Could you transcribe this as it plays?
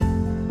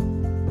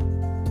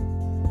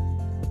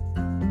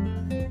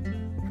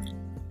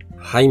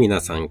はい、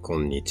皆さんこ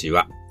んにち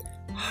は。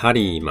ハ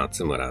リー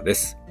松村で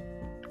す。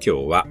今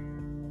日は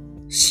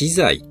資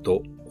材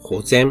と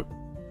保全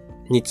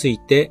につい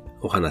て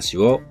お話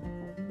を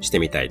して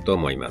みたいと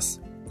思いま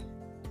す。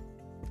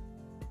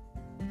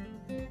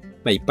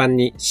一般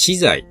に資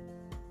材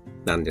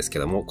なんですけ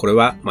ども、これ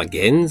は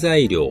原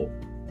材料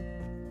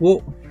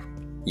を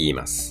言い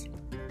ます。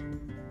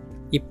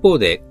一方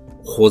で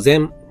保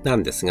全な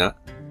んですが、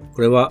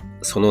これは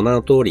その名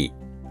の通り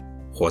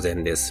保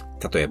全です。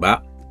例え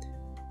ば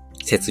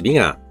設備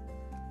が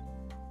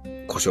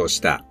故障し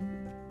た。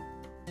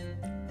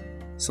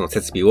その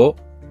設備を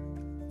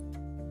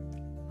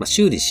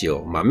修理しよ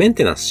う。メン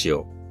テナンスし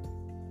よ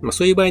う。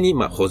そういう場合に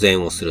保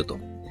全をすると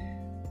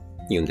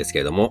言うんですけ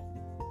れども、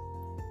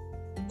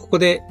ここ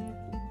で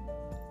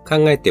考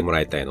えても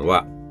らいたいの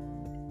は、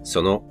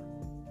その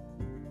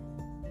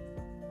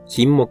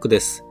品目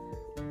です。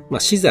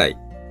資材。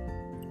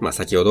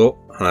先ほど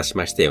話し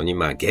ましたように、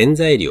原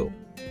材料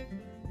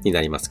に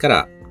なりますか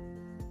ら、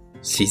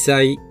資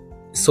材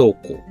倉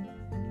庫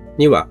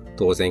には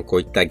当然こ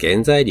ういった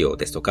原材料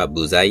ですとか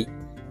部材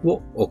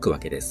を置くわ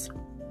けです。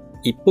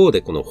一方で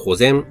この保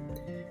全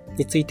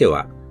について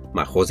は、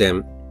保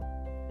全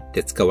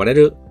で使われ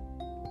る、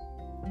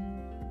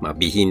備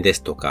品で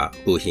すとか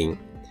部品、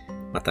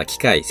また機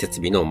械設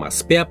備の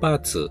スペアパー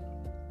ツ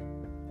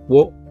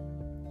を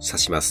指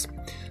します。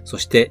そ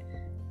して、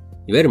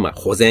いわゆる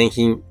保全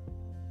品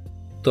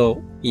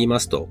と言いま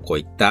すと、こう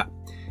いった、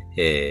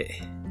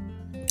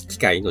機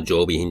械の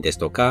常備品です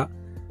とか、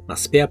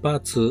スペアパー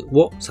ツ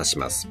を指し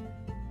ます。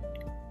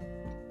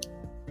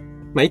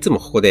いつも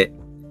ここで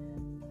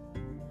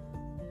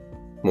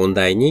問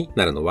題に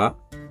なるのは、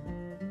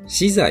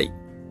資材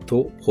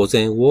と保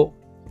全を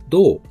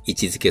どう位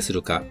置づけす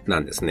るかな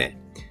んですね。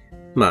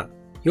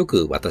よ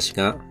く私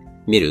が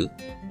見る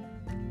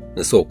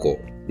倉庫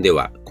で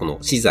は、こ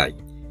の資材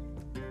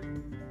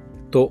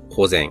と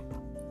保全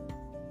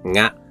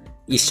が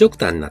一緒く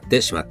たになっ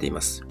てしまってい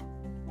ます。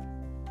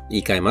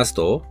言い換えます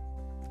と、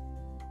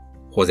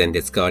保全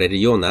で使われる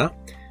ような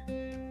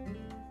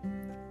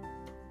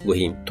部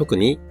品、特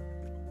に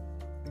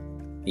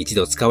一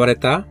度使われ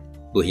た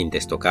部品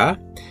ですとか、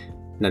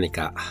何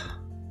か、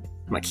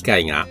機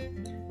械が、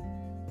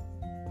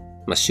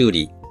修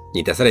理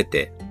に出され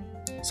て、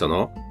そ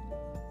の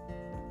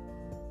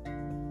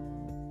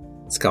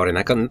使われ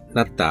なく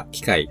なった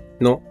機械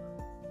の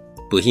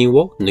部品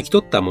を抜き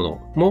取ったも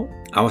のも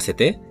合わせ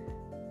て、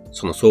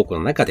その倉庫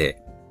の中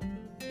で、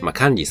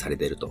管理され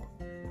ていると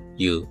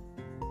いう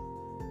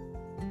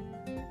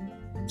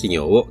企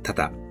業を多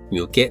々見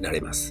受けられ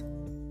ます。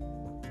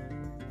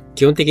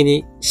基本的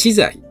に資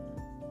材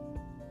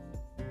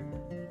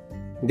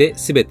で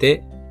全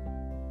て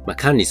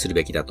管理する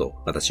べきだと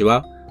私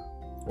は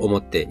思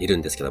っている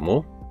んですけど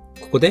も、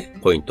ここで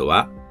ポイント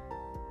は、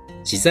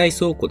資材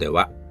倉庫で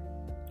は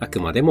あく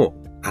までも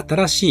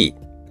新しい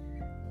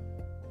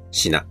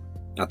品、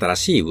新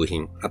しい部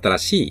品、新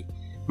しい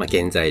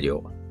原材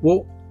料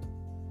を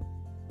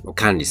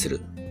管理す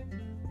る。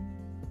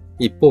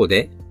一方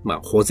で、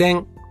保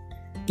全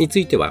につ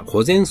いては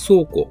保全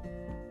倉庫、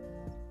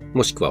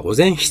もしくは保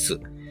全室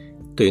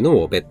という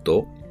のを別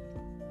途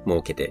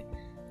設けて、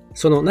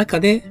その中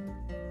で、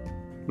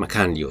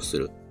管理をす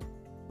る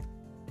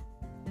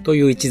と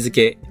いう位置づ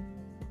け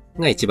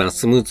が一番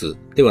スムーズ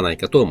ではない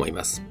かと思い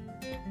ます。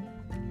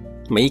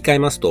言い換え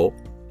ますと、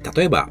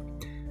例えば、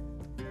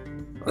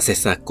切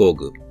削工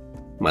具、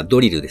ド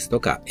リルです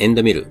とかエン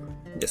ドミル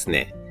です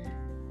ね。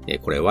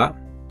これは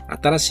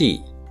新し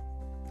い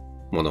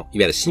もの、いわ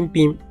ゆる新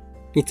品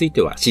につい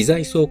ては資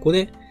材倉庫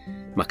で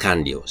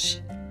管理を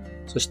し、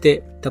そし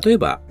て例え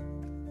ば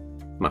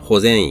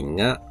保全員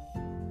が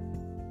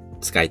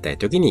使いたい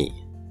とき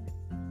に、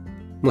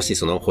もし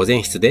その保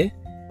全室で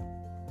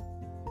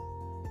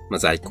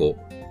在庫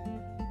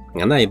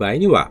がない場合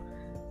には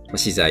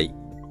資材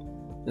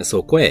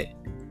倉庫へ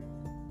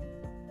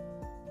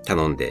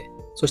頼んで、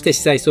そして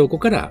資材倉庫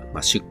から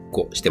出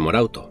庫しても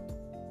らうと。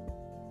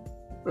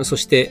そ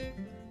して、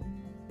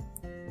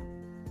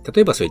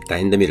例えばそういった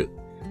エンドミル、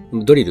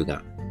ドリル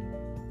が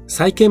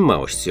再研磨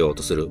を必要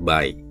とする場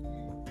合、例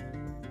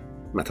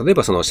え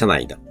ばその社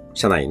内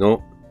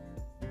の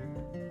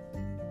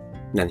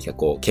何か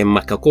研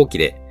磨加工機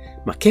で、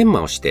研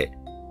磨をして、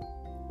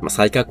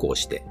再加工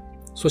して、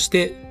そし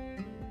て、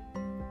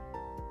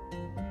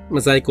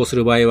在庫す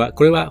る場合は、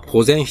これは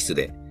保全室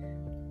で、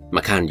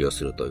管理を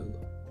するとい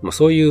う、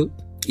そういう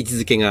位置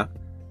づけが、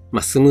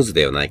スムーズ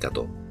ではないか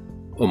と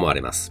思わ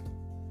れます。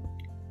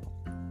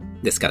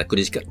ですから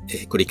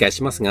繰り返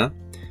しますが、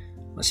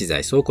資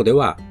材倉庫で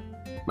は、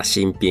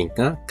新品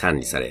が管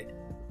理され、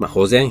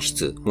保全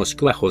室もし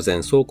くは保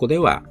全倉庫で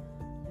は、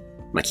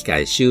機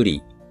械修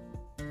理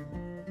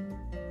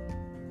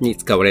に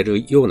使われ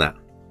るような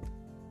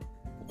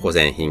保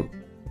全品、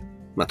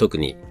特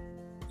に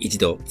一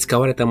度使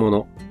われたも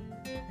の、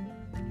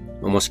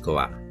もしく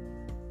は、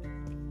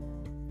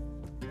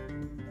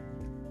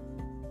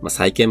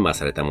再研磨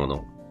されたも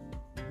の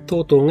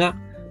等々が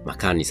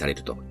管理され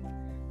ると、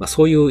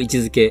そういう位置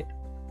づけ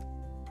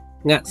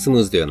がスム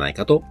ーズではない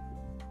かと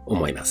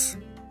思います。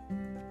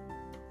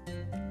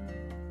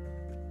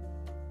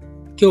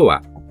今日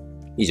は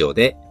以上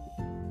で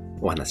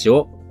お話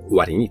を終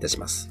わりにいたし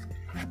ます。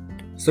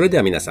それで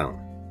は皆さん、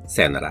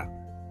さよなら。